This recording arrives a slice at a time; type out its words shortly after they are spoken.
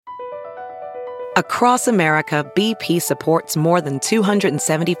Across America, BP supports more than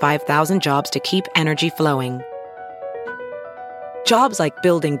 275,000 jobs to keep energy flowing. Jobs like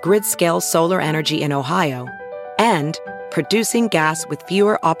building grid-scale solar energy in Ohio and producing gas with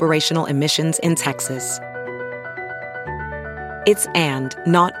fewer operational emissions in Texas. It's and,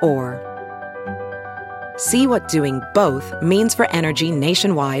 not or. See what doing both means for energy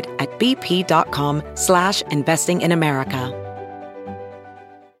nationwide at bp.com/investing in America.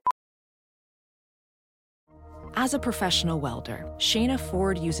 As a professional welder, Shayna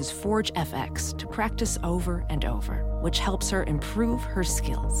Ford uses Forge FX to practice over and over, which helps her improve her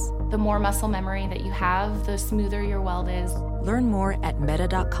skills. The more muscle memory that you have, the smoother your weld is. Learn more at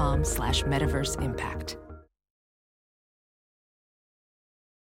meta.com/metaverse impact.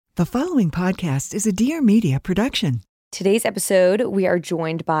 The following podcast is a Dear Media production. Today's episode, we are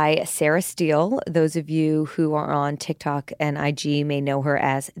joined by Sarah Steele. Those of you who are on TikTok and IG may know her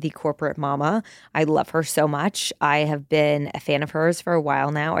as the Corporate Mama. I love her so much. I have been a fan of hers for a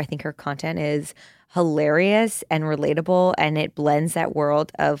while now. I think her content is hilarious and relatable, and it blends that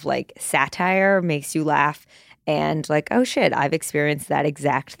world of like satire, makes you laugh, and like, oh shit, I've experienced that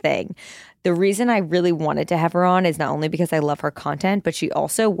exact thing. The reason I really wanted to have her on is not only because I love her content, but she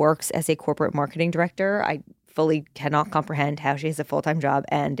also works as a corporate marketing director. I fully cannot comprehend how she has a full-time job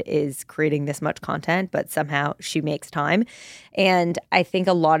and is creating this much content, but somehow she makes time. And I think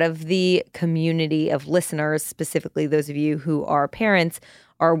a lot of the community of listeners, specifically those of you who are parents,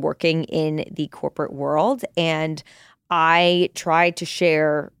 are working in the corporate world. And I try to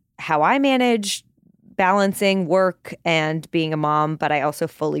share how I manage balancing work and being a mom, but I also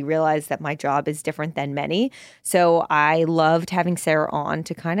fully realize that my job is different than many. So I loved having Sarah on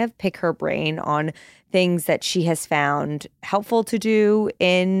to kind of pick her brain on things that she has found helpful to do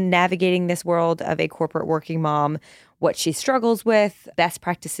in navigating this world of a corporate working mom, what she struggles with, best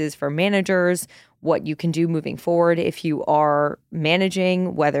practices for managers, what you can do moving forward if you are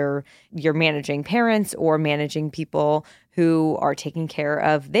managing, whether you're managing parents or managing people who are taking care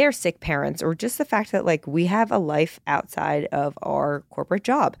of their sick parents, or just the fact that like we have a life outside of our corporate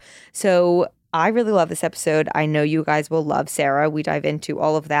job. So I really love this episode. I know you guys will love Sarah. We dive into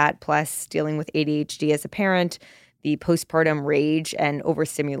all of that, plus dealing with ADHD as a parent, the postpartum rage and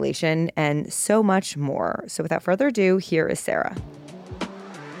overstimulation, and so much more. So without further ado, here is Sarah.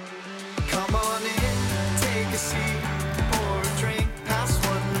 Come on in, take a seat, pour a drink, pass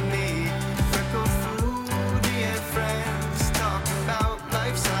one to me. Freckle foodie and friends, talk about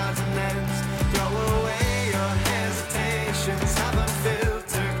life, sides and ends. Throw away your hesitations, have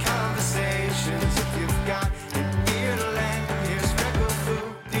unfiltered conversations. If you've got an ear to lend, here's Freckle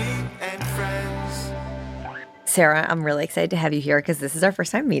foodie and friends. Sarah, I'm really excited to have you here because this is our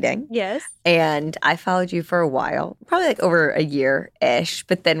first time meeting. Yes. And I followed you for a while, probably like over a year-ish.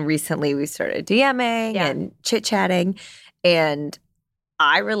 But then recently we started DMing and chit-chatting. And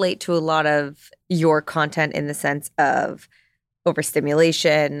I relate to a lot of your content in the sense of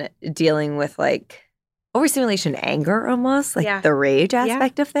overstimulation, dealing with like overstimulation anger almost, like the rage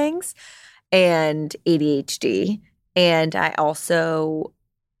aspect of things, and ADHD. And I also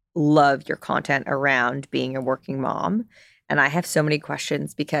love your content around being a working mom. And I have so many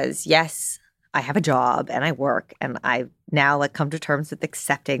questions because, yes, I have a job and I work, and I've now like come to terms with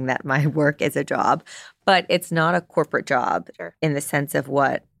accepting that my work is a job, but it's not a corporate job in the sense of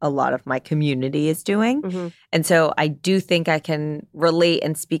what a lot of my community is doing. Mm-hmm. And so I do think I can relate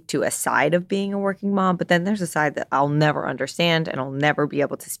and speak to a side of being a working mom, but then there's a side that I'll never understand and I'll never be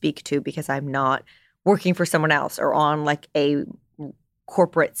able to speak to because I'm not working for someone else or on like a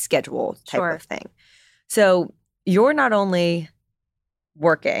corporate schedule type of thing. So you're not only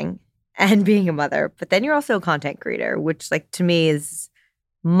working and being a mother, but then you're also a content creator, which like to me is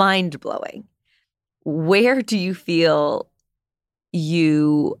mind-blowing. Where do you feel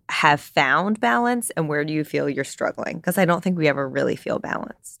you have found balance and where do you feel you're struggling? Because I don't think we ever really feel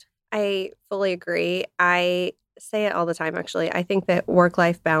balanced. I fully agree. I say it all the time, actually. I think that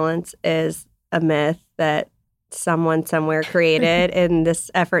work-life balance is a myth that someone somewhere created in this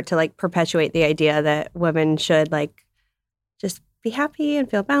effort to like perpetuate the idea that women should like just be happy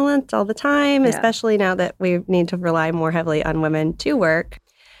and feel balanced all the time, especially now that we need to rely more heavily on women to work.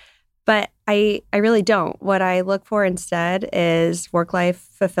 But I really don't. What I look for instead is work-life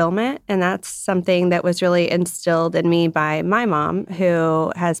fulfillment, and that's something that was really instilled in me by my mom,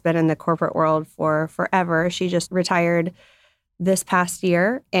 who has been in the corporate world for forever. She just retired this past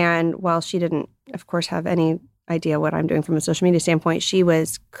year, and while she didn't, of course, have any idea what I'm doing from a social media standpoint, she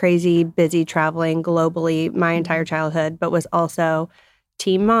was crazy busy traveling globally my entire childhood, but was also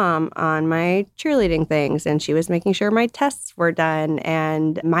team mom on my cheerleading things, and she was making sure my tests were done.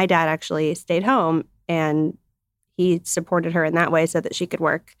 And my dad actually stayed home, and he supported her in that way so that she could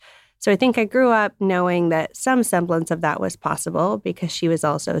work. So I think I grew up knowing that some semblance of that was possible because she was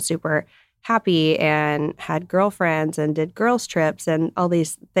also super happy and had girlfriends and did girls' trips and all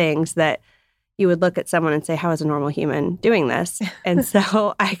these things that you would look at someone and say, how is a normal human doing this? And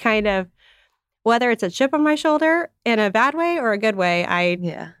so I kind of, whether it's a chip on my shoulder in a bad way or a good way,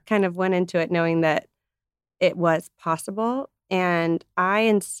 I kind of went into it knowing that it was possible. And I,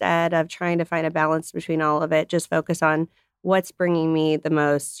 instead of trying to find a balance between all of it, just focus on what's bringing me the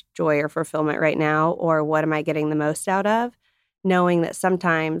most joy or fulfillment right now, or what am I getting the most out of, knowing that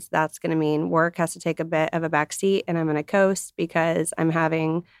sometimes that's going to mean work has to take a bit of a backseat and I'm going to coast because I'm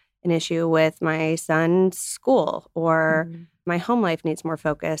having an issue with my son's school, or my home life needs more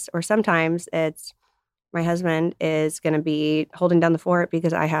focus. Or sometimes it's my husband is going to be holding down the fort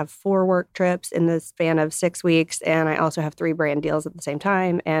because I have 4 work trips in the span of 6 weeks, and I also have 3 brand deals at the same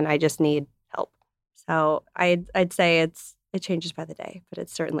time, and I just need help. So I'd say it changes by the day, but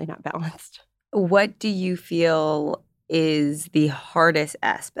it's certainly not balanced. What do you feel is the hardest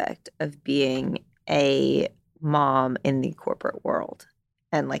aspect of being a mom in the corporate world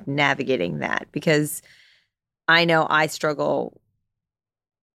and like navigating that? Because I know I struggle,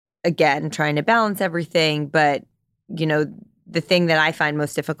 again, trying to balance everything. But, you know, the thing that I find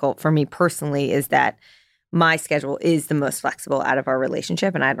most difficult for me personally is that my schedule is the most flexible out of our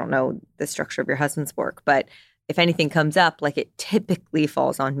relationship. And I don't know the structure of your husband's work, but if anything comes up, like, it typically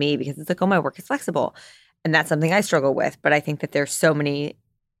falls on me because it's like, oh, my work is flexible. And that's something I struggle with. But I think that there's so many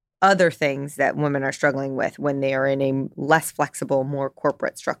other things that women are struggling with when they are in a less flexible, more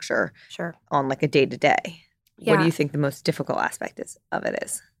corporate structure on like a day-to-day. What do you think the most difficult aspect of it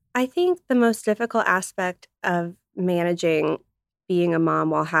is? I think the most difficult aspect of managing being a mom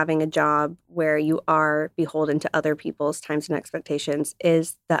while having a job where you are beholden to other people's times and expectations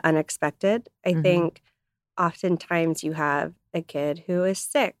is the unexpected. I think oftentimes you have a kid who is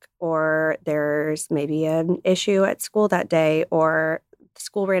sick, or there's maybe an issue at school that day, or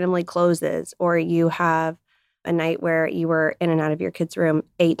school randomly closes, or you have a night where you were in and out of your kid's room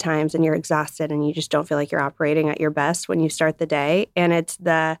 8 times and you're exhausted and you just don't feel like you're operating at your best when you start the day. And it's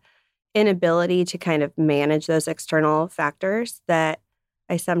the inability to kind of manage those external factors that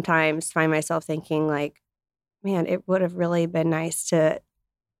I sometimes find myself thinking like, man, it would have really been nice to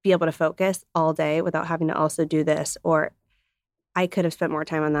be able to focus all day without having to also do this. Or I could have spent more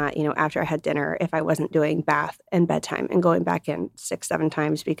time on that, you know, after I had dinner if I wasn't doing bath and bedtime and going back in 6-7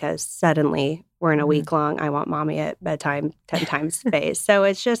 times because suddenly we're in a week long, I want mommy at bedtime 10 times phase. So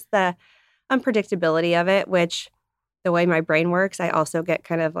it's just the unpredictability of it, which the way my brain works, I also get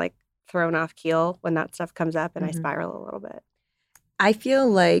kind of like thrown off keel when that stuff comes up and I spiral a little bit. I feel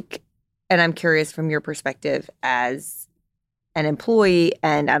like, and I'm curious from your perspective as an employee,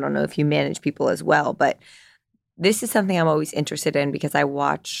 and I don't know if you manage people as well, but this is something I'm always interested in because I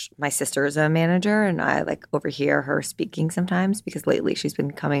watch my sister as a manager and I like overhear her speaking sometimes because lately she's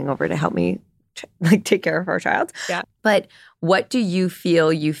been coming over to help me like take care of our child. Yeah. But what do you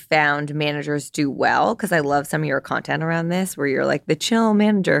feel you found managers do well? Because I love some of your content around this where you're like the chill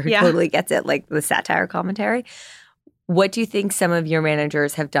manager who totally gets it, like the satire commentary. What do you think some of your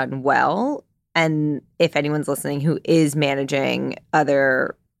managers have done well? And if anyone's listening who is managing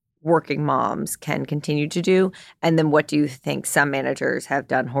other working moms can continue to do? And then what do you think some managers have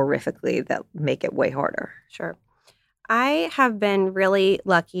done horrifically that make it way harder? Sure. I have been really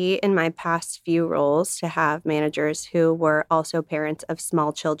lucky in my past few roles to have managers who were also parents of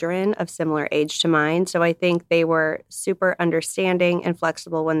small children of similar age to mine. So I think they were super understanding and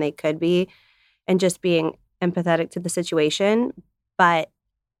flexible when they could be and just being empathetic to the situation. But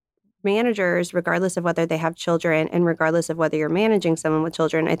managers, regardless of whether they have children and regardless of whether you're managing someone with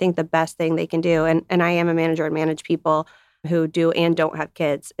children, I think the best thing they can do, and I am a manager and manage people who do and don't have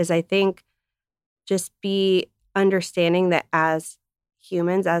kids, is I think just be understanding that as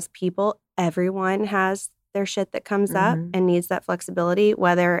humans, as people, everyone has their shit that comes up and needs that flexibility,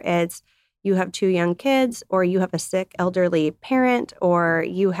 whether it's you have 2 young kids or you have a sick elderly parent or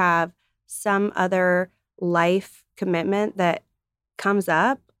you have some other life commitment that comes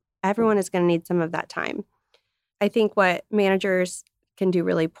up. Everyone is going to need some of that time. I think what managers can do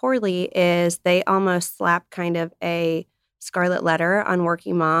really poorly is they almost slap kind of a scarlet letter on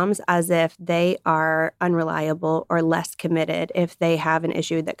working moms as if they are unreliable or less committed if they have an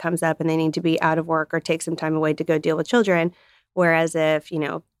issue that comes up and they need to be out of work or take some time away to go deal with children. Whereas if, you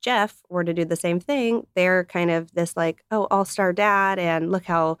know, Jeff were to do the same thing, they're kind of this like, oh, all-star dad and look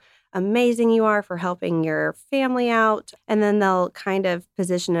how amazing you are for helping your family out. And then they'll kind of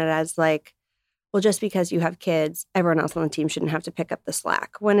position it as like, well, just because you have kids, everyone else on the team shouldn't have to pick up the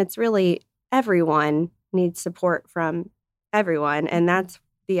slack, when it's really everyone needs support from everyone. And that's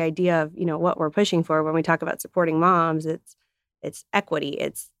the idea of, what we're pushing for when we talk about supporting moms. It's equity.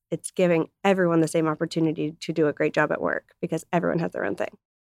 It's giving everyone the same opportunity to do a great job at work because everyone has their own thing.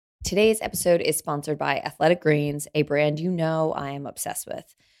 Today's episode is sponsored by Athletic Greens, a brand I am obsessed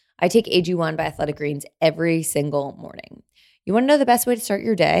with. I take AG1 by Athletic Greens every single morning. You want to know the best way to start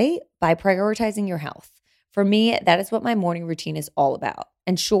your day? By prioritizing your health. For me, that is what my morning routine is all about.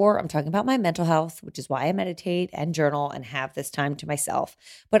 And sure, I'm talking about my mental health, which is why I meditate and journal and have this time to myself,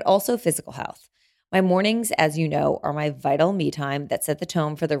 but also physical health. My mornings, as you know, are my vital me time that set the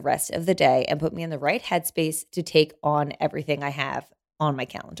tone for the rest of the day and put me in the right headspace to take on everything I have on my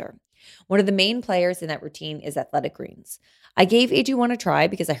calendar. One of the main players in that routine is Athletic Greens. I gave AG1 a try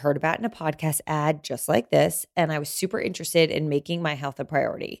because I heard about it in a podcast ad just like this, and I was super interested in making my health a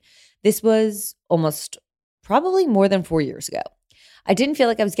priority. This was probably more than 4 years ago. I didn't feel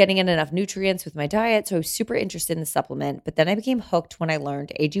like I was getting in enough nutrients with my diet, so I was super interested in the supplement, but then I became hooked when I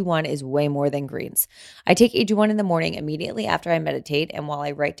learned AG1 is way more than greens. I take AG1 in the morning immediately after I meditate and while I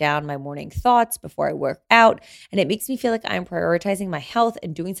write down my morning thoughts before I work out, and it makes me feel like I'm prioritizing my health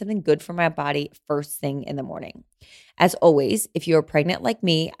and doing something good for my body first thing in the morning. As always, if you are pregnant like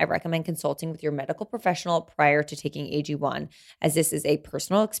me, I recommend consulting with your medical professional prior to taking AG1, as this is a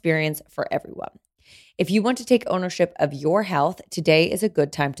personal experience for everyone. If you want to take ownership of your health, today is a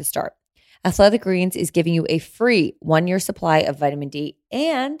good time to start. Athletic Greens is giving you a free 1-year supply of vitamin D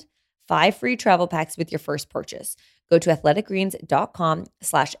and 5 free travel packs with your first purchase. Go to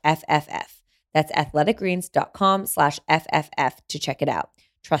athleticgreens.com/FFF. That's athleticgreens.com/FFF to check it out.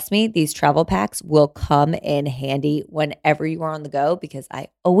 Trust me, these travel packs will come in handy whenever you are on the go because I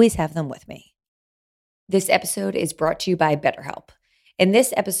always have them with me. This episode is brought to you by BetterHelp. In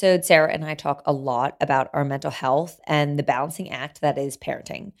this episode, Sarah and I talk a lot about our mental health and the balancing act that is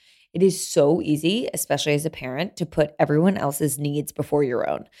parenting. It is so easy, especially as a parent, to put everyone else's needs before your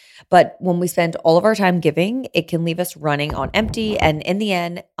own. But when we spend all of our time giving, it can leave us running on empty and in the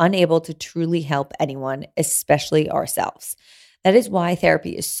end, unable to truly help anyone, especially ourselves. That is why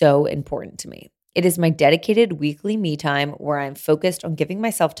therapy is so important to me. It is my dedicated weekly me time where I'm focused on giving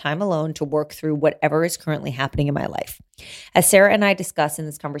myself time alone to work through whatever is currently happening in my life. As Sarah and I discuss in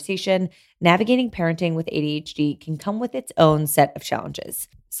this conversation, navigating parenting with ADHD can come with its own set of challenges.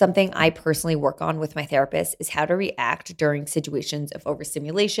 Something I personally work on with my therapist is how to react during situations of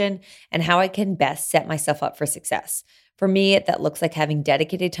overstimulation and how I can best set myself up for success. For me, that looks like having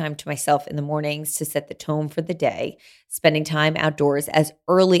dedicated time to myself in the mornings to set the tone for the day, spending time outdoors as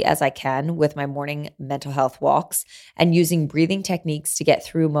early as I can with my morning mental health walks, and using breathing techniques to get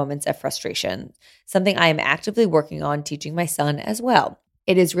through moments of frustration, something I am actively working on teaching my son as well.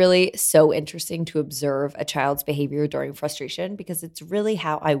 It is really so interesting to observe a child's behavior during frustration because it's really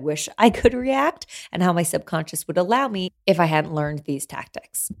how I wish I could react and how my subconscious would allow me if I hadn't learned these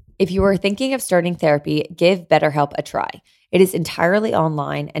tactics. If you are thinking of starting therapy, give BetterHelp a try. It is entirely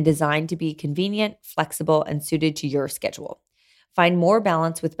online and designed to be convenient, flexible, and suited to your schedule. Find more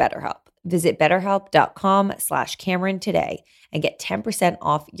balance with BetterHelp. Visit betterhelp.com/Cameron today and get 10%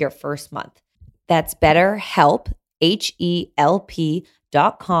 off your first month. That's BetterHelp,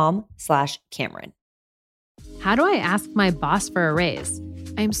 HELP.com/Cameron. How do I ask my boss for a raise?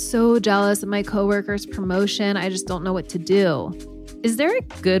 I'm so jealous of my coworker's promotion. I just don't know what to do. Is there a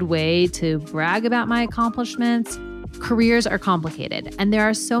good way to brag about my accomplishments? Careers are complicated, and there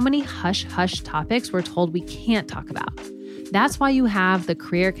are so many hush-hush topics we're told we can't talk about. That's why you have the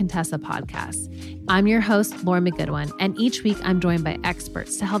Career Contessa podcast. I'm your host, Lauren McGoodwin, and each week I'm joined by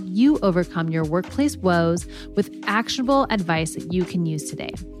experts to help you overcome your workplace woes with actionable advice that you can use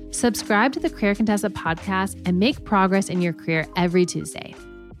today. Subscribe to the Career Contessa podcast and make progress in your career every Tuesday.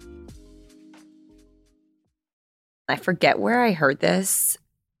 I forget where I heard this,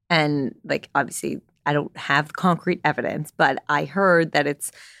 and obviously I don't have concrete evidence, but I heard that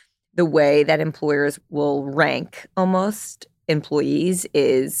it's the way that employers will rank almost employees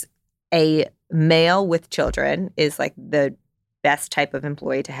is a male with children is like the best type of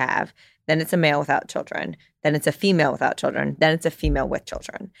employee to have. Then it's a male without children. Then it's a female without children. Then it's a female with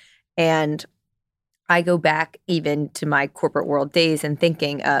children. And I go back even to my corporate world days and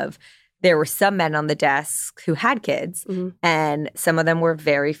thinking of there were some men on the desk who had kids, and some of them were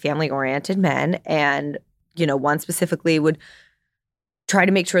very family-oriented men. And, one specifically would try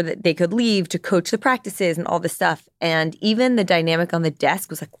to make sure that they could leave to coach the practices and all this stuff. And even the dynamic on the desk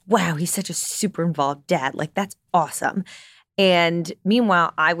was like, wow, he's such a super involved dad. Like, that's awesome. And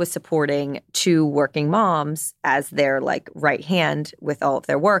meanwhile, I was supporting 2 working moms as their like right hand with all of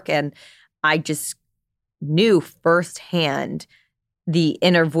their work. And I just knew firsthand the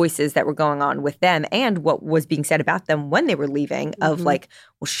inner voices that were going on with them and what was being said about them when they were leaving of like,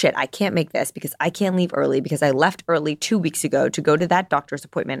 well, shit, I can't make this because I can't leave early because I left early 2 weeks ago to go to that doctor's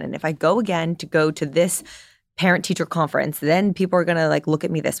appointment. And if I go again to go to this parent-teacher conference, then people are going to like look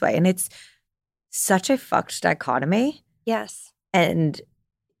at me this way. And it's such a fucked dichotomy. Yes. And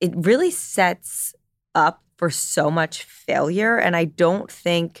it really sets up for so much failure. And I don't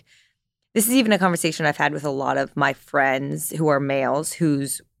think this is even a conversation I've had with a lot of my friends who are males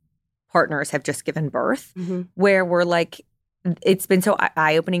whose partners have just given birth, where we're like, it's been so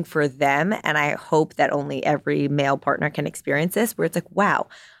eye-opening for them. And I hope that only every male partner can experience this, where it's like, wow,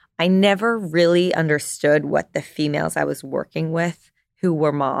 I never really understood what the females I was working with who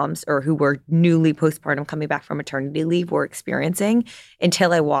were moms or who were newly postpartum coming back from maternity leave were experiencing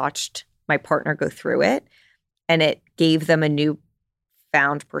until I watched my partner go through it. And it gave them a new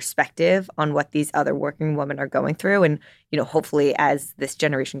found perspective on what these other working women are going through. And, you know, hopefully as this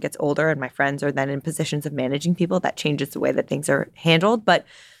generation gets older and my friends are then in positions of managing people, that changes the way that things are handled. But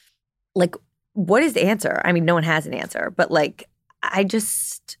like, what is the answer? I mean, no one has an answer, but like, I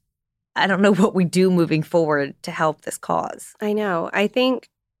don't know what we do moving forward to help this cause. I know. I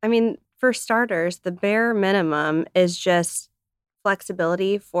mean, for starters, the bare minimum is just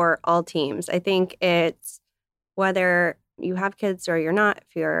flexibility for all teams. I think it's whether you have kids or you're not,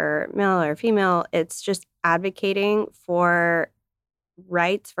 if you're male or female, it's just advocating for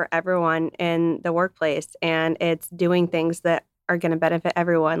rights for everyone in the workplace. And it's doing things that are going to benefit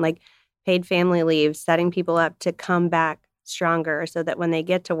everyone, like paid family leave, setting people up to come back stronger so that when they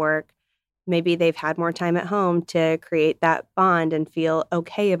get to work, maybe they've had more time at home to create that bond and feel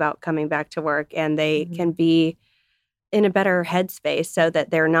okay about coming back to work, and they can be in a better headspace so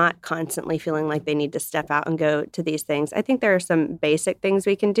that they're not constantly feeling like they need to step out and go to these things. I think there are some basic things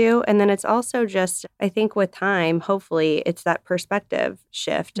we can do. And then it's also just, I think with time, hopefully it's that perspective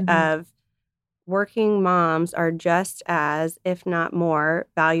shift of working moms are just as, if not more,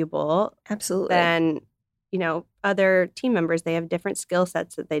 valuable Absolutely. than, you know, other team members. They have different skill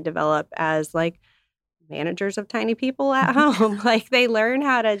sets that they develop as like managers of tiny people at home. Like they learn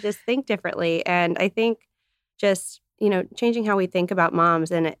how to just think differently. And I think just, you know, changing how we think about moms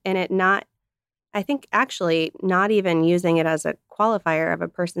and it not, I think actually not even using it as a qualifier of a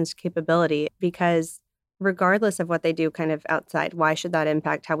person's capability, because regardless of what they do kind of outside, why should that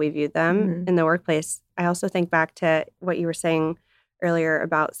impact how we view them in the workplace? I also think back to what you were saying earlier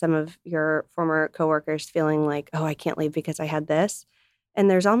about some of your former coworkers feeling like, oh, I can't leave because I had this. And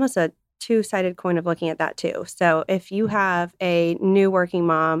there's almost a two-sided coin of looking at that too. So if you have a new working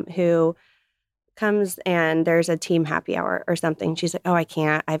mom who comes and there's a team happy hour or something, she's like, oh, I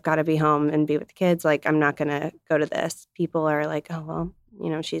can't, I've got to be home and be with the kids. Like, I'm not going to go to this. People are like, oh, well, you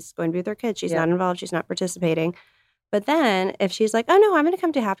know, she's going to be with her kids. She's not involved. She's not participating. But then if she's like, oh, no, I'm going to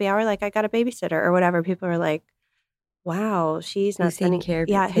come to happy hour. Like, I got a babysitter or whatever. People are like, wow, she's not spending care of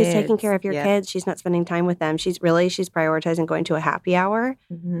your who's taking kids? care of your kids? She's not spending time with them. She's prioritizing going to a happy hour.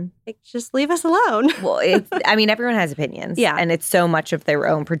 Like, just leave us alone. Well, I mean, everyone has opinions. Yeah. And it's so much of their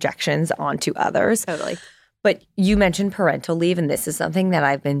own projections onto others. Totally. But you mentioned parental leave, and this is something that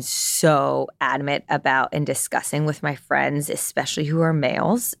I've been so adamant about and discussing with my friends, especially who are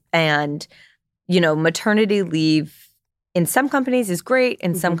males. And, you know, maternity leave in some companies is great,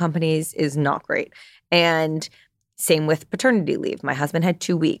 in some companies is not great. And same with paternity leave. My husband had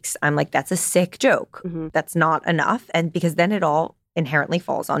 2 weeks. I'm like, that's a sick joke. That's not enough. And because then it all inherently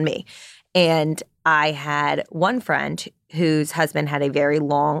falls on me. And I had one friend whose husband had a very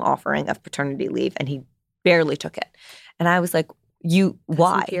long offering of paternity leave, and he barely took it. And I was like,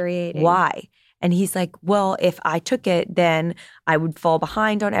 why? Infuriating. Why? And he's like, well, if I took it, then I would fall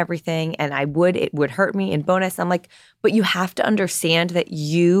behind on everything and it would hurt me in bonus. I'm like, but you have to understand that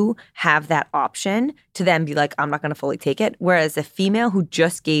you have that option to then be like, I'm not going to fully take it. Whereas a female who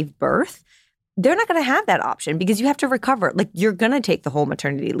just gave birth, they're not going to have that option because you have to recover. Like, you're going to take the whole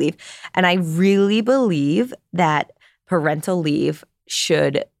maternity leave. And I really believe that parental leave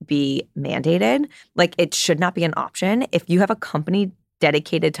should be mandated. Like, it should not be an option. If you have a company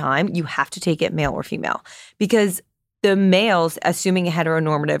dedicated time, you have to take it, male or female, because the males, assuming a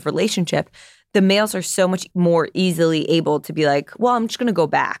heteronormative relationship, the males are so much more easily able to be like, well, I'm just going to go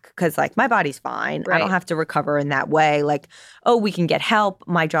back because like my body's fine. I don't have to recover in that way. Like, oh, we can get help.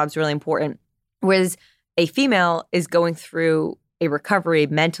 My job's really important. Whereas a female is going through a recovery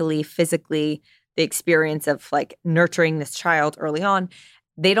mentally, physically, the experience of like nurturing this child early on.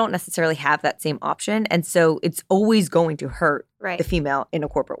 they don't necessarily have that same option. And so it's always going to hurt Right. the female in a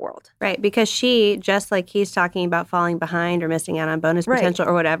corporate world. Right. Because she, just like he's talking about falling behind or missing out on bonus Right. potential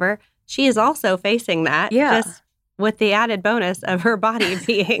or whatever, she is also facing that. Yeah. Just with the added bonus of her body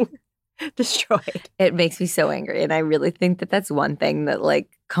being destroyed. It makes me so angry. And I really think that that's one thing that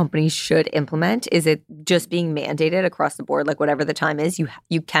like companies should implement is it just being mandated across the board, like whatever the time is,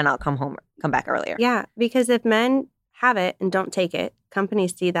 you cannot come back earlier. Yeah. Because if men have it and don't take it,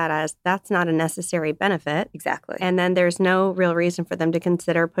 companies see that as that's not a necessary benefit. Exactly. And then there's no real reason for them to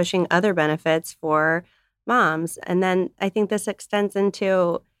consider pushing other benefits for moms. And then I think this extends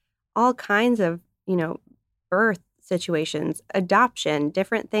into all kinds of, birth situations, adoption,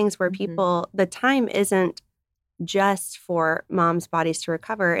 different things where people, the time isn't just for moms' bodies to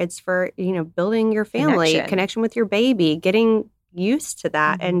recover. It's for, building your family, connection with your baby, getting used to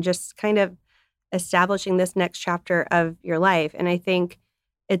that and just kind of establishing this next chapter of your life. And I think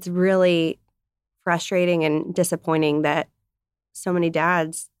it's really frustrating and disappointing that so many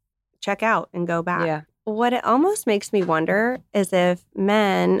dads check out and go back. Yeah. What it almost makes me wonder is if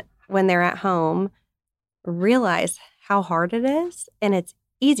men, when they're at home, realize how hard it is and it's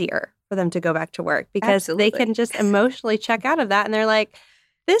easier for them to go back to work because they can just emotionally check out of that. And they're like,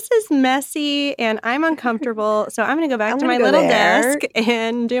 this is messy and I'm uncomfortable. So I'm going to go back to my little desk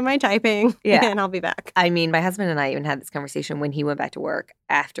and do my typing and I'll be back. I mean, my husband and I even had this conversation when he went back to work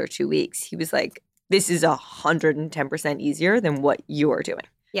after 2 weeks. He was like, this is 110% easier than what you are doing.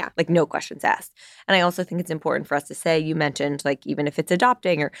 Yeah. Like no questions asked. And I also think it's important for us to say, you mentioned like even if it's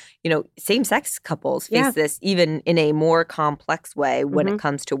adopting or, same-sex couples face this even in a more complex way when it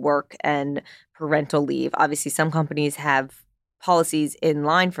comes to work and parental leave. Obviously, some companies have policies in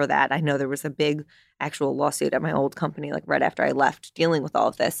line for that. I know there was a big actual lawsuit at my old company like right after I left dealing with all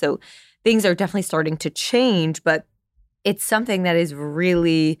of this. So things are definitely starting to change, but it's something that is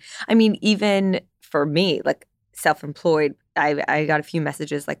really, even for me, like self-employed, I got a few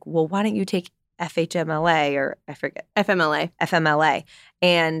messages like, well, why don't you take FHMLA or I forget. FMLA.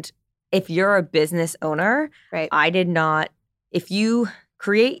 And if you're a business owner, right.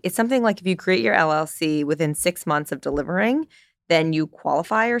 It's something like if you create your LLC within 6 months of delivering, then you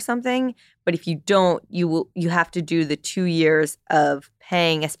qualify or something. But if you don't, you have to do the 2 years of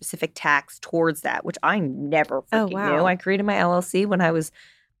paying a specific tax towards that, which I never freaking knew. I created my LLC when I was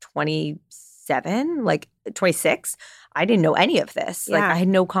 27, like 26. I didn't know any of this. Yeah. Like I had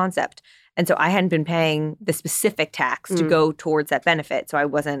no concept. And so I hadn't been paying the specific tax to go towards that benefit. So I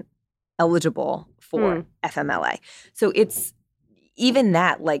wasn't eligible for FMLA. So it's even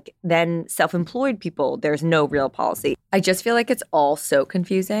that, like then self-employed people, there's no real policy. I just feel like it's all so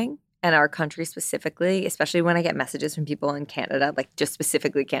confusing. And our country specifically, especially when I get messages from people in Canada, like just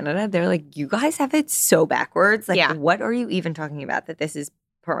specifically Canada, they're like, you guys have it so backwards. Like, what are you even talking about that this is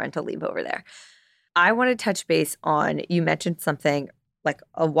parental leave over there? I want to touch base on, you mentioned something like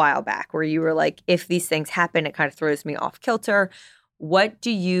a while back where you were like, if these things happen, it kind of throws me off kilter. What do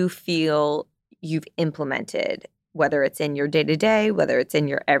you feel you've implemented, whether it's in your day-to-day, whether it's in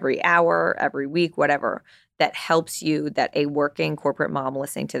your every hour, every week, whatever, that helps you, that a working corporate mom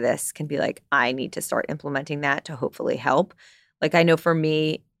listening to this can be like, I need to start implementing that to hopefully help? Like, I know for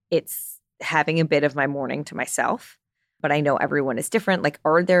me, it's having a bit of my morning to myself, but I know everyone is different. Like,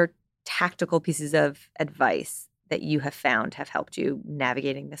 are there tactical pieces of advice that you have found have helped you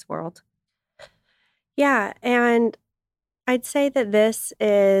navigating this world? Yeah. And I'd say that this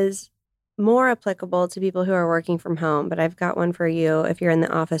is more applicable to people who are working from home, but I've got one for you if you're in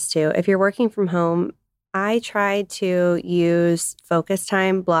the office too. If you're working from home, I try to use focus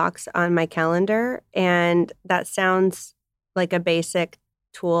time blocks on my calendar. And that sounds like a basic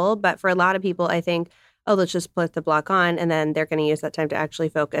tool, but for a lot of people, I think, oh, let's just put the block on and then they're going to use that time to actually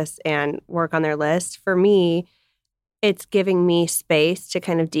focus and work on their list. For me, it's giving me space to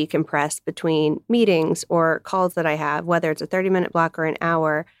kind of decompress between meetings or calls that I have, whether it's a 30-minute block or an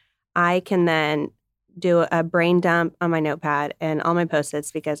hour. I can then do a brain dump on my notepad and all my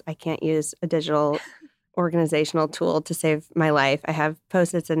Post-its because I can't use a digital organizational tool to save my life. I have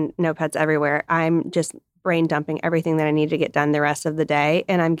Post-its and notepads everywhere. I'm just brain dumping everything that I need to get done the rest of the day.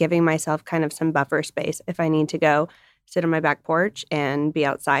 And I'm giving myself kind of some buffer space if I need to go sit on my back porch and be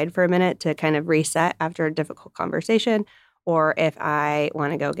outside for a minute to kind of reset after a difficult conversation, or if I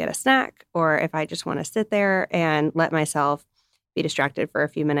want to go get a snack, or if I just want to sit there and let myself be distracted for a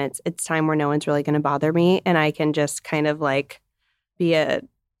few minutes. It's time where no one's really going to bother me. And I can just kind of like be a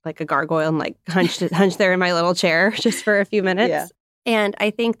gargoyle and like hunch there in my little chair just for a few minutes. Yeah. And I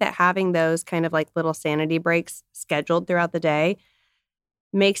think that having those kind of like little sanity breaks scheduled throughout the day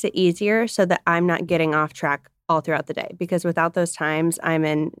makes it easier so that I'm not getting off track all throughout the day, because without those times, I'm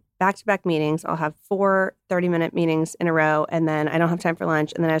in back-to-back meetings. I'll have 4 30-minute meetings in a row, and then I don't have time for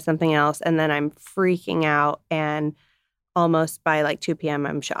lunch, and then I have something else, and then I'm freaking out, and almost by like 2 p.m.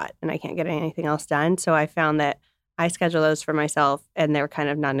 I'm shot, and I can't get anything else done. So I found that I schedule those for myself, and they're kind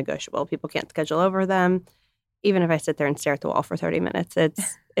of non-negotiable. People can't schedule over them. Even if I sit there and stare at the wall for 30 minutes,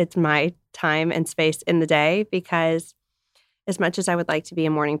 it's my time and space in the day, because as much as I would like to be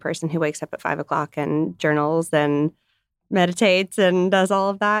a morning person who wakes up at 5 o'clock and journals and meditates and does all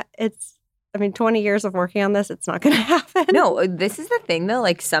of that, 20 years of working on this, it's not going to happen. No, this is the thing, though.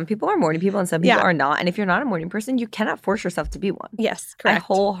 Like, some people are morning people and some people are not. And if you're not a morning person, you cannot force yourself to be one. Yes, correct. I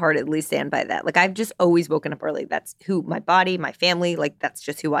wholeheartedly stand by that. Like, I've just always woken up early. That's who my body, my family, like, that's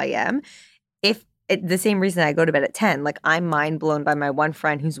just who I am. The same reason I go to bed at 10, like, I'm mind blown by my one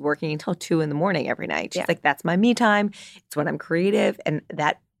friend who's working until 2 in the morning every night. She's like, that's my me time. It's when I'm creative. And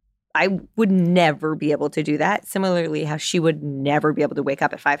that I would never be able to do that. Similarly, how she would never be able to wake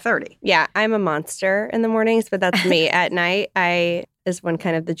up at 5:30. Yeah, I'm a monster in the mornings, but that's me. At night, is when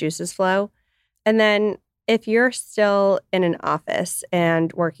kind of the juices flow. And then if you're still in an office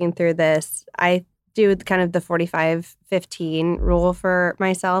and working through this, I do kind of the 45-15 rule for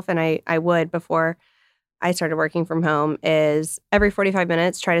myself. And I would, before I started working from home, is every 45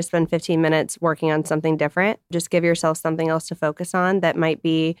 minutes, try to spend 15 minutes working on something different. Just give yourself something else to focus on that might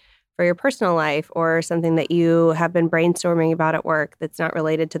be for your personal life, or something that you have been brainstorming about at work that's not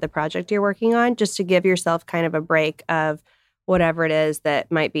related to the project you're working on, just to give yourself kind of a break of whatever it is that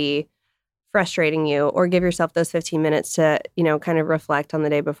might be frustrating you, or give yourself those 15 minutes to, kind of reflect on the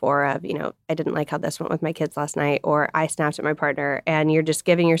day before of, I didn't like how this went with my kids last night, or I snapped at my partner, and you're just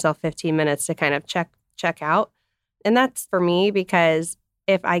giving yourself 15 minutes to kind of check out. And that's for me, because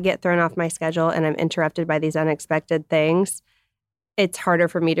if I get thrown off my schedule and I'm interrupted by these unexpected things, it's harder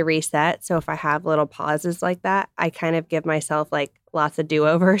for me to reset. So if I have little pauses like that, I kind of give myself like lots of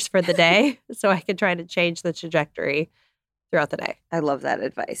do-overs for the day so I can try to change the trajectory throughout the day. I love that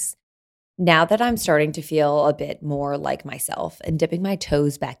advice. Now that I'm starting to feel a bit more like myself and dipping my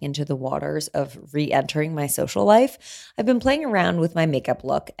toes back into the waters of re-entering my social life, I've been playing around with my makeup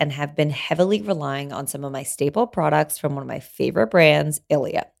look and have been heavily relying on some of my staple products from one of my favorite brands,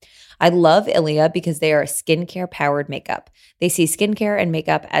 Ilia. I love Ilia because they are a skincare-powered makeup. They see skincare and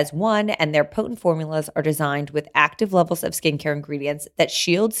makeup as one, and their potent formulas are designed with active levels of skincare ingredients that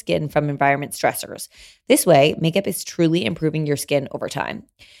shield skin from environment stressors. This way, makeup is truly improving your skin over time.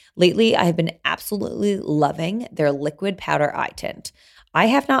 Lately, I have been absolutely loving their liquid powder eye tint. I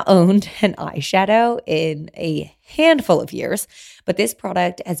have not owned an eyeshadow in a handful of years, but this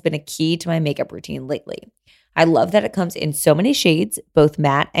product has been a key to my makeup routine lately. I love that it comes in so many shades, both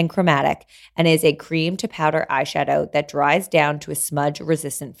matte and chromatic, and is a cream to powder eyeshadow that dries down to a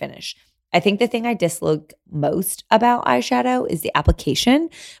smudge-resistant finish. I think the thing I dislike most about eyeshadow is the application,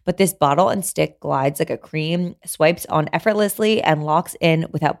 but this bottle and stick glides like a cream, swipes on effortlessly, and locks in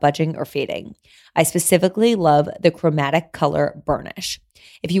without budging or fading. I specifically love the chromatic color burnish.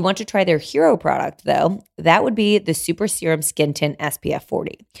 If you want to try their hero product, though, that would be the Super Serum Skin Tint SPF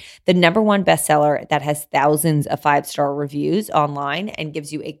 40, the #1 bestseller that has thousands of 5-star reviews online and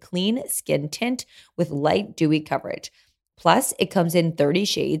gives you a clean skin tint with light, dewy coverage. Plus, it comes in 30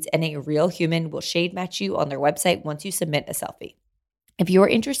 shades, and a real human will shade match you on their website once you submit a selfie. If you are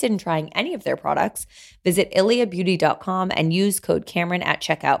interested in trying any of their products, visit iliabeauty.com and use code Cameron at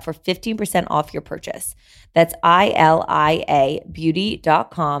checkout for 15% off your purchase. That's ILIA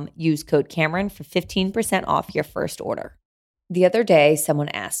beauty.com. Use code Cameron for 15% off your first order. The other day, someone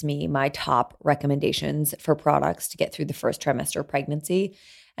asked me my top recommendations for products to get through the first trimester of pregnancy.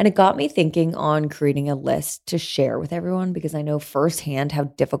 And it got me thinking on creating a list to share with everyone, because I know firsthand how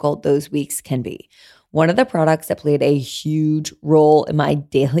difficult those weeks can be. One of the products that played a huge role in my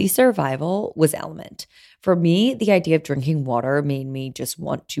daily survival was Element. For me, the idea of drinking water made me just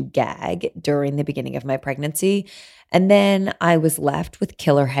want to gag during the beginning of my pregnancy. And then I was left with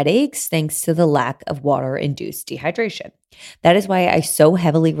killer headaches thanks to the lack of water-induced dehydration. That is why I so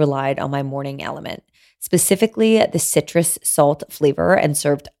heavily relied on my morning Element, specifically the citrus salt flavor, and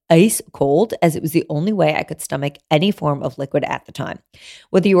served ice cold, as it was the only way I could stomach any form of liquid at the time.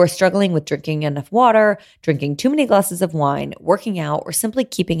 Whether you are struggling with drinking enough water, drinking too many glasses of wine, working out, or simply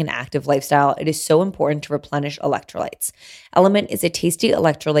keeping an active lifestyle, it is so important to replenish electrolytes. Element is a tasty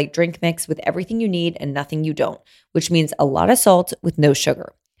electrolyte drink mix with everything you need and nothing you don't, which means a lot of salt with no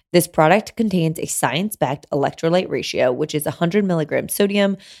sugar. This product contains a science-backed electrolyte ratio, which is 100 milligrams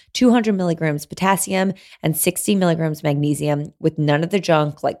sodium, 200 milligrams potassium, and 60 milligrams magnesium, with none of the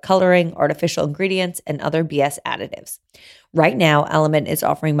junk like coloring, artificial ingredients, and other BS additives. Right now, Element is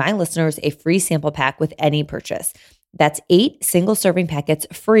offering my listeners a free sample pack with any purchase. That's 8 single-serving packets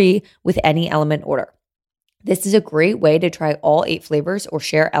free with any Element order. This is a great way to try all 8 flavors or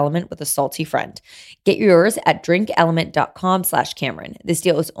share Element with a salty friend. Get yours at drinkelement.com/Cameron. This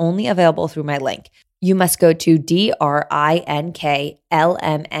deal is only available through my link. You must go to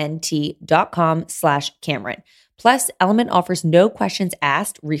drinklmnt.com/Cameron. Plus, Element offers no questions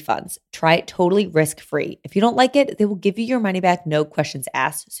asked refunds. Try it totally risk-free. If you don't like it, they will give you your money back, no questions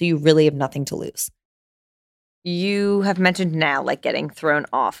asked, so you really have nothing to lose. You have mentioned now like getting thrown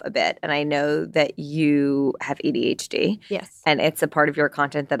off a bit, and I know that you have ADHD. Yes. And it's a part of your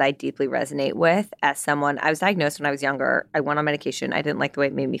content that I deeply resonate with. As someone, I was diagnosed when I was younger. I went on medication. I didn't like the way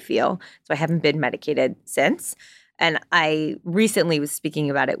it made me feel, so I haven't been medicated since. And I recently was speaking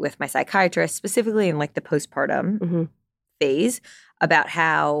about it with my psychiatrist, specifically in like the postpartum phase, about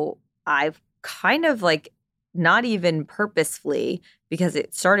how I've kind of like not even purposefully, because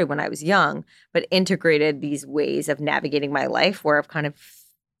it started when I was young, but integrated these ways of navigating my life where I've kind of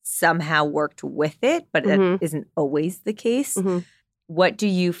somehow worked with it, but that isn't always the case. What do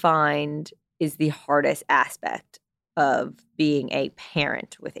you find is the hardest aspect of being a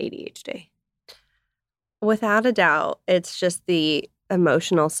parent with ADHD? Without a doubt, it's just the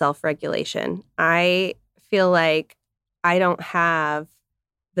emotional self-regulation. I feel like I don't have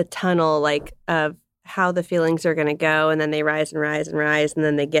the tunnel like of how the feelings are going to go, and then they rise and rise and rise, and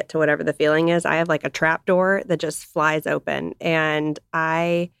then they get to whatever the feeling is. I have like a trap door that just flies open, and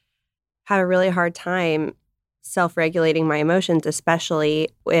I have a really hard time self-regulating my emotions, especially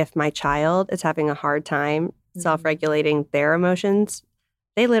if my child is having a hard time self-regulating their emotions.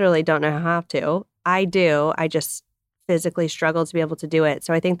 They literally don't know how to. I do. I just physically struggle to be able to do it.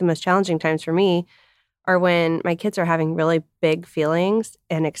 So I think the most challenging times for me are when my kids are having really big feelings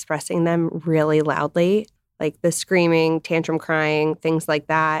and expressing them really loudly, like the screaming, tantrum crying, things like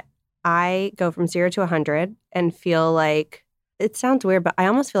that. I go from 0 to 100 and feel like, it sounds weird, but I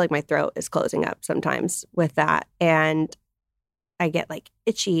almost feel like my throat is closing up sometimes with that. And I get like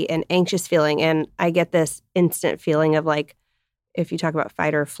itchy and anxious feeling. And I get this instant feeling of like, if you talk about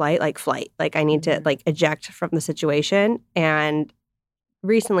fight or flight, like I need to like eject from the situation. And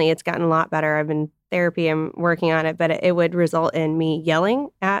recently it's gotten a lot better. I've been therapy, I'm working on it, but it would result in me yelling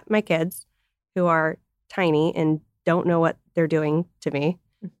at my kids who are tiny and don't know what they're doing to me,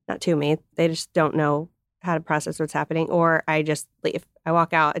 not to me. They just don't know how to process what's happening. Or I just leave. I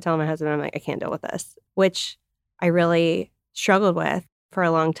walk out, I tell my husband, I'm like, I can't deal with this, which I really struggled with for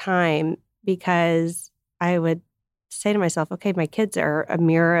a long time because I would say to myself, okay, my kids are a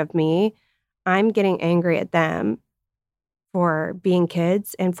mirror of me. I'm getting angry at them for being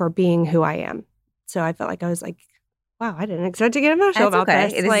kids and for being who I am. So I felt like I was like, wow, I didn't expect to get emotional about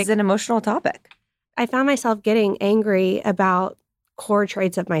this. This like, is an emotional topic. I found myself getting angry about core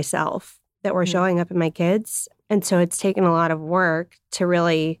traits of myself that were showing up in my kids. And so it's taken a lot of work to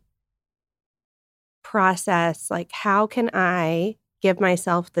really process, like, how can I give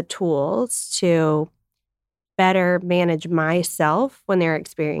myself the tools to better manage myself when they're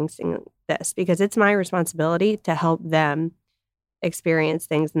experiencing this? Because it's my responsibility to help them experience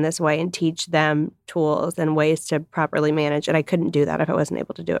things in this way and teach them tools and ways to properly manage. And I couldn't do that if I wasn't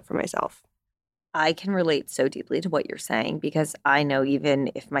able to do it for myself. I can relate so deeply to what you're saying because I know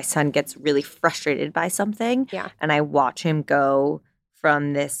even if my son gets really frustrated by something and I watch him go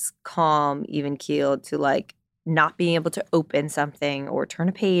from this calm, even keeled to like not being able to open something or turn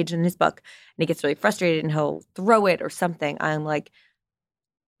a page in his book and he gets really frustrated and he'll throw it or something, I'm like,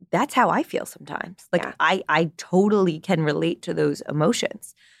 that's how I feel sometimes. Like I totally can relate to those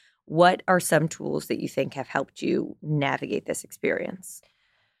emotions. What are some tools that you think have helped you navigate this experience?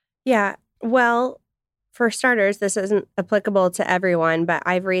 Yeah. Well, for starters, this isn't applicable to everyone, but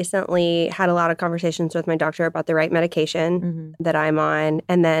I've recently had a lot of conversations with my doctor about the right medication that I'm on.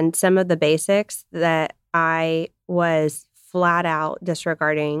 And then some of the basics that I was flat out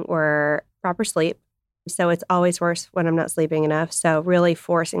disregarding were proper sleep. So it's always worse when I'm not sleeping enough. So really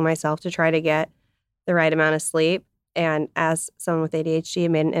forcing myself to try to get the right amount of sleep. And as someone with ADHD, I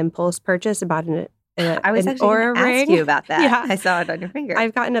made an impulse purchase about I was actually going to ask you about that. Yeah. I saw it on your finger.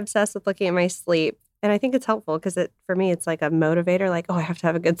 I've gotten obsessed with looking at my sleep. And I think it's helpful because for me, it's like a motivator, like, oh, I have to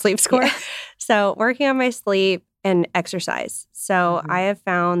have a good sleep score. Yeah. So working on my sleep and exercise. So I have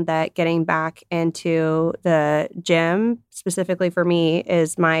found that getting back into the gym, specifically for me,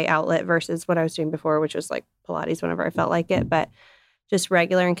 is my outlet versus what I was doing before, which was like Pilates whenever I felt like it. But just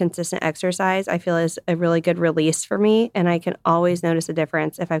regular and consistent exercise, I feel is a really good release for me. And I can always notice a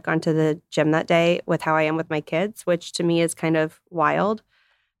difference if I've gone to the gym that day with how I am with my kids, which to me is kind of wild.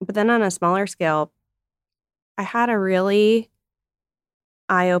 But then on a smaller scale, I had a really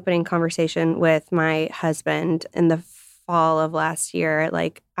eye-opening conversation with my husband in the fall of last year.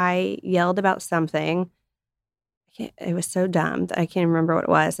 Like, I yelled about something. It was so dumb that I can't remember what it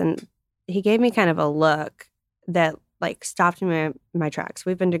was. And he gave me kind of a look that like stopped me in my tracks.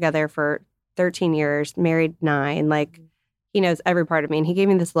 We've been together for 13 years, married 9. Like, he knows every part of me. And he gave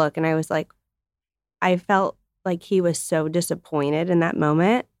me this look, and I was like, I felt like he was so disappointed in that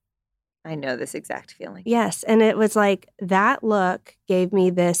moment. I know this exact feeling. Yes. And it was like that look gave me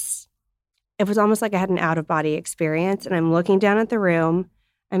this, it was almost like I had an out-of-body experience. And I'm looking down at the room.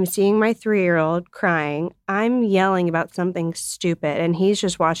 I'm seeing my 3-year-old crying. I'm yelling about something stupid. And he's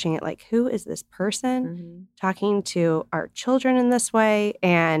just watching it like, who is this person talking to our children in this way?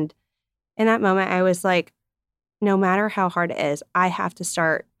 And in that moment, I was like, no matter how hard it is, I have to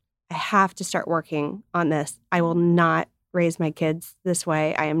start working on this. I will not raise my kids this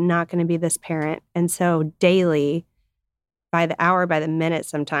way. I am not going to be this parent. And so daily, by the hour, by the minute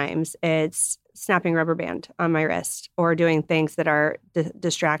sometimes, it's snapping rubber band on my wrist or doing things that are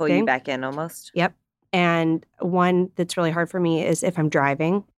distracting. Pull you back in almost. Yep. And one that's really hard for me is if I'm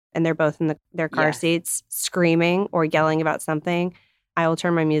driving and they're both in their car seats screaming or yelling about something, I will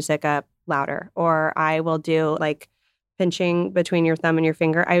turn my music up louder, or I will do like pinching between your thumb and your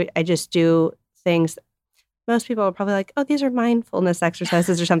finger. I just do things. Most people are probably like, oh, these are mindfulness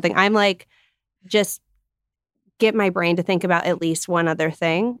exercises or something. I'm like, just get my brain to think about at least one other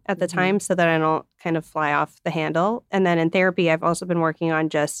thing at the time so that I don't kind of fly off the handle. And then in therapy, I've also been working on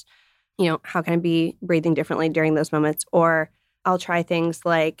just, how can I be breathing differently during those moments? Or I'll try things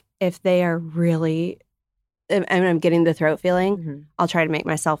like if they are really, and I'm getting the throat feeling, I'll try to make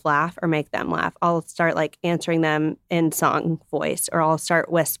myself laugh or make them laugh. I'll start like answering them in song voice, or I'll start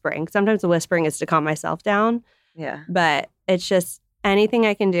whispering. Sometimes the whispering is to calm myself down. Yeah. But it's just anything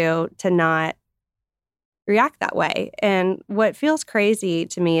I can do to not react that way. And what feels crazy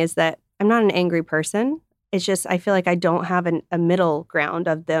to me is that I'm not an angry person. It's just I feel like I don't have a middle ground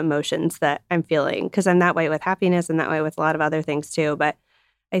of the emotions that I'm feeling, because I'm that way with happiness and that way with a lot of other things too. But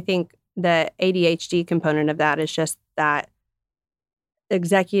I think the ADHD component of that is just that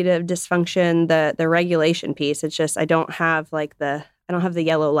executive dysfunction, the regulation piece. It's just I don't have the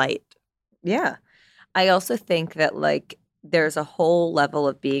yellow light. Yeah. I also think that like there's a whole level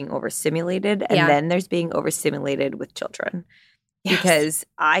of being overstimulated, and then there's being overstimulated with children. Yes. Because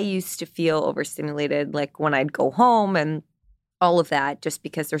I used to feel overstimulated like when I'd go home and all of that, just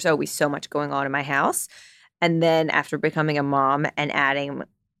because there's always so much going on in my house. And then after becoming a mom and adding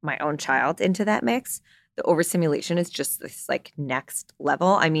my own child into that mix, the overstimulation is just this like next level.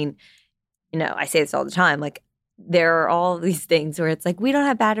 I mean, I say this all the time, like there are all these things where it's like, we don't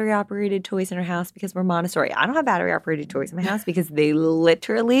have battery operated toys in our house because we're Montessori. I don't have battery operated toys in my house because they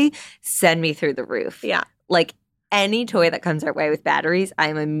literally send me through the roof. Yeah. Like any toy that comes our way with batteries,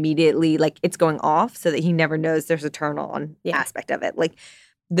 I'm immediately like, it's going off so that he never knows there's a turn on aspect of it. Like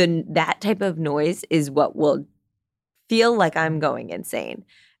that type of noise is what will feel like I'm going insane.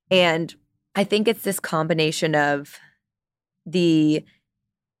 And I think it's this combination of the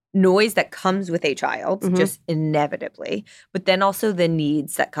noise that comes with a child, just inevitably, but then also the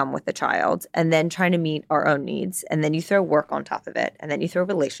needs that come with the child, and then trying to meet our own needs. And then you throw work on top of it, and then you throw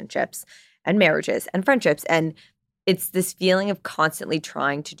relationships and marriages and friendships. And it's this feeling of constantly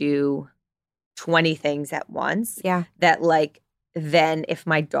trying to do 20 things at once. Yeah. That like, then if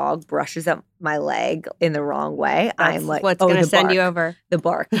my dog brushes up my leg in the wrong way, I'm like, what's going to send you over? The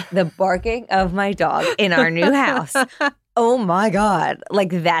barking of my dog in our new house. Oh my God.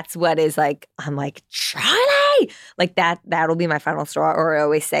 Like that's what is like, I'm like, Charlie, like that'll be my final straw. Or I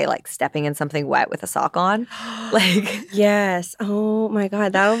always say like stepping in something wet with a sock on. Like, yes. Oh my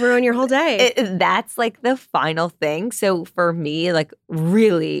God. That'll ruin your whole day. That's like the final thing. So for me, like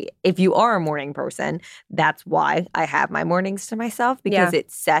really, if you are a morning person, that's why I have my mornings to myself, because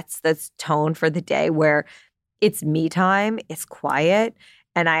it sets this tone for the day where it's me time, it's quiet.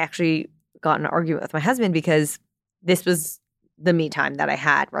 And I actually got in an argument with my husband because this was the me time that I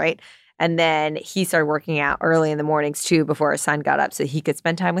had, right? And then he started working out early in the mornings too before our son got up so he could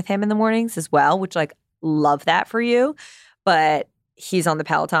spend time with him in the mornings as well, which like love that for you. But he's on the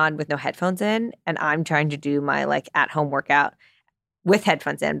Peloton with no headphones in, and I'm trying to do my like at-home workout with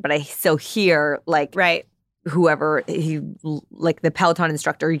headphones in, but I still hear like whoever like the Peloton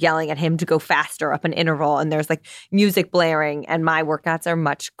instructor yelling at him to go faster up an interval, and there's like music blaring, and my workouts are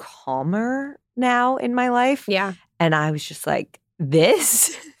much calmer now in my life. Yeah. And I was just like,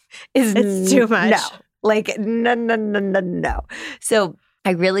 this is It's too much. No. Like, no. So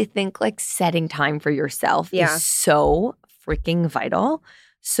I really think like setting time for yourself is so freaking vital.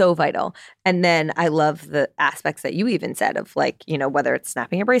 So vital. And then I love the aspects that you even said of like, you know, whether it's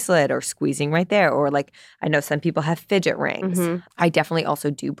snapping a bracelet or squeezing right there, or like I know some people have fidget rings. I definitely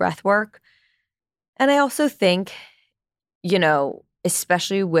also do breath work. And I also think, you know,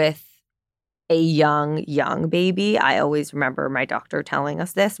 especially with a young baby, I always remember my doctor telling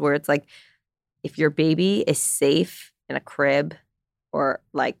us this, where it's like, if your baby is safe in a crib or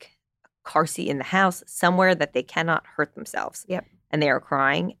like a car seat in the house, somewhere that they cannot hurt themselves. Yep. And they are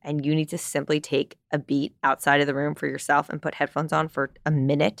crying, and you need to simply take a beat outside of the room for yourself and put headphones on for a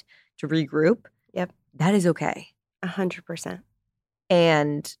minute to regroup. Yep. That is okay. 100%.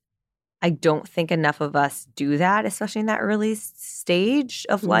 And I don't think enough of us do that, especially in that early stage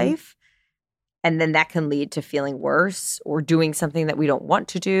of life. And then that can lead to feeling worse or doing something that we don't want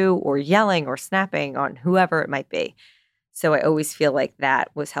to do or yelling or snapping on whoever it might be. So I always feel like that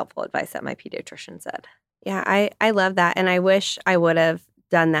was helpful advice that my pediatrician said. Yeah, I love that. And I wish I would have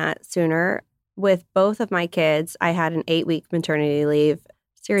done that sooner. With both of my kids, I had an 8-week maternity leave.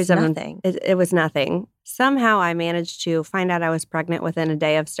 Series of nothing. It was nothing. Somehow I managed to find out I was pregnant within a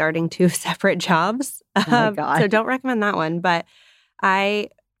day of starting 2 separate jobs. Oh my God. So don't recommend that one. But I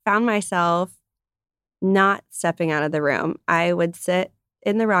found myself not stepping out of the room. I would sit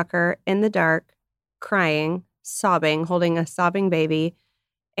in the rocker in the dark, crying, sobbing, holding a sobbing baby.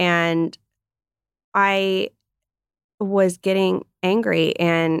 And I was getting angry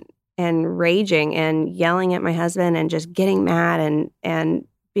and raging and yelling at my husband and just getting mad and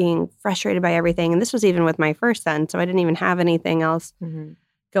being frustrated by everything. And this was even with my first son, so I didn't even have anything else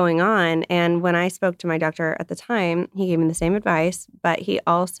going on. And when I spoke to my doctor at the time, he gave me the same advice, but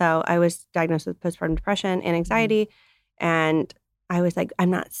I was diagnosed with postpartum depression and anxiety. And I was like, I'm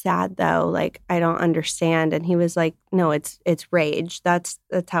not sad though. Like, I don't understand. And he was like, no, it's rage. That's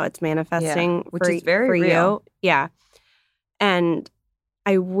how it's manifesting which is very real. You. Yeah. And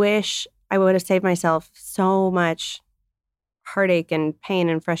I wish I would have saved myself so much heartache and pain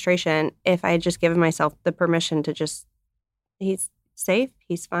and frustration if I had just given myself the permission to just, he's safe,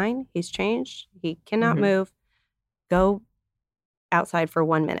 he's fine, he's changed, he cannot move. Go outside for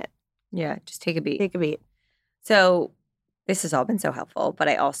 1 minute. Yeah, just take a beat. Take a beat. So this has all been so helpful, but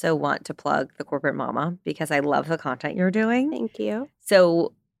I also want to plug the Corporate Mama because I love the content you're doing. Thank you.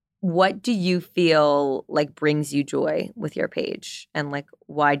 So what do you feel like brings you joy with your page? And like,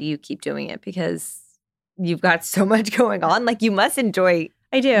 why do you keep doing it? Because you've got so much going on. Like, you must enjoy.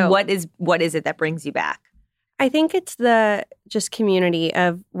 I do. What is it that brings you back? I think it's the just community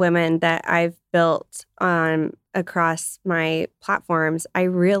of women that I've built across my platforms. I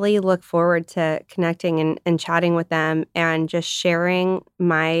really look forward to connecting and chatting with them and just sharing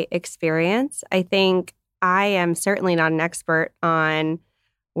my experience. I think I am certainly not an expert on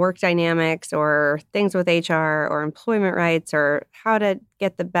work dynamics or things with HR or employment rights or how to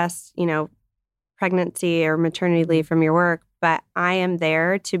get the best, pregnancy or maternity leave from your work. But I am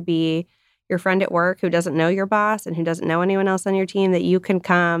there to be your friend at work who doesn't know your boss and who doesn't know anyone else on your team, that you can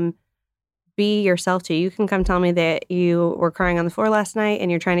come be yourself to. You can come tell me that you were crying on the floor last night and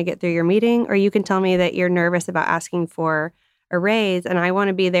you're trying to get through your meeting, or you can tell me that you're nervous about asking for a raise, and I want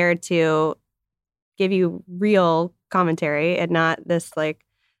to be there to give you real commentary and not this like,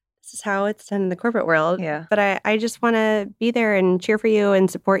 this is how it's done in the corporate world. Yeah. But I just want to be there and cheer for you and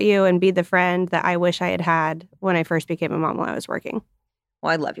support you and be the friend that I wish I had had when I first became a mom while I was working.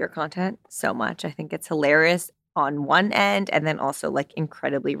 Well, I love your content so much. I think it's hilarious on one end and then also like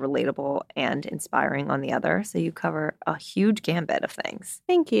incredibly relatable and inspiring on the other. So you cover a huge gambit of things.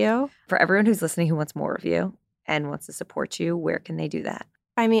 Thank you. For everyone who's listening who wants more of you and wants to support you, where can they do that?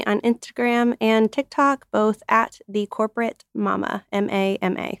 Find me on Instagram and TikTok, both at The Corporate Mama,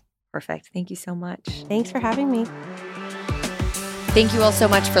 MAMA. Perfect. Thank you so much. Thanks for having me. Thank you all so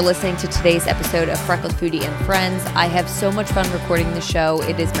much for listening to today's episode of Freckled Foodie and Friends. I have so much fun recording the show.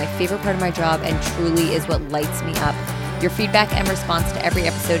 It is my favorite part of my job and truly is what lights me up. Your feedback and response to every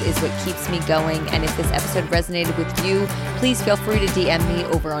episode is what keeps me going. And if this episode resonated with you, please feel free to DM me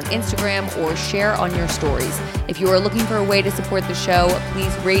over on Instagram or share on your stories. If you are looking for a way to support the show,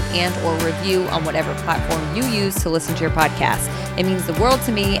 please rate and or review on whatever platform you use to listen to your podcast. It means the world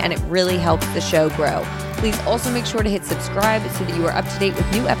to me and it really helps the show grow. Please also make sure to hit subscribe so that you are up to date with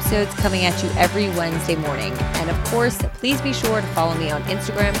new episodes coming at you every Wednesday morning. And of course, please be sure to follow me on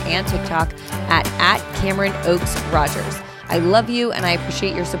Instagram and TikTok at Cameron Oakes Rogers. I love you and I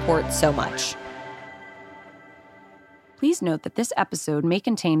appreciate your support so much. Please note that this episode may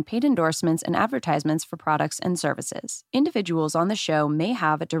contain paid endorsements and advertisements for products and services. Individuals on the show may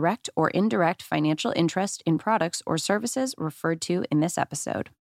have a direct or indirect financial interest in products or services referred to in this episode.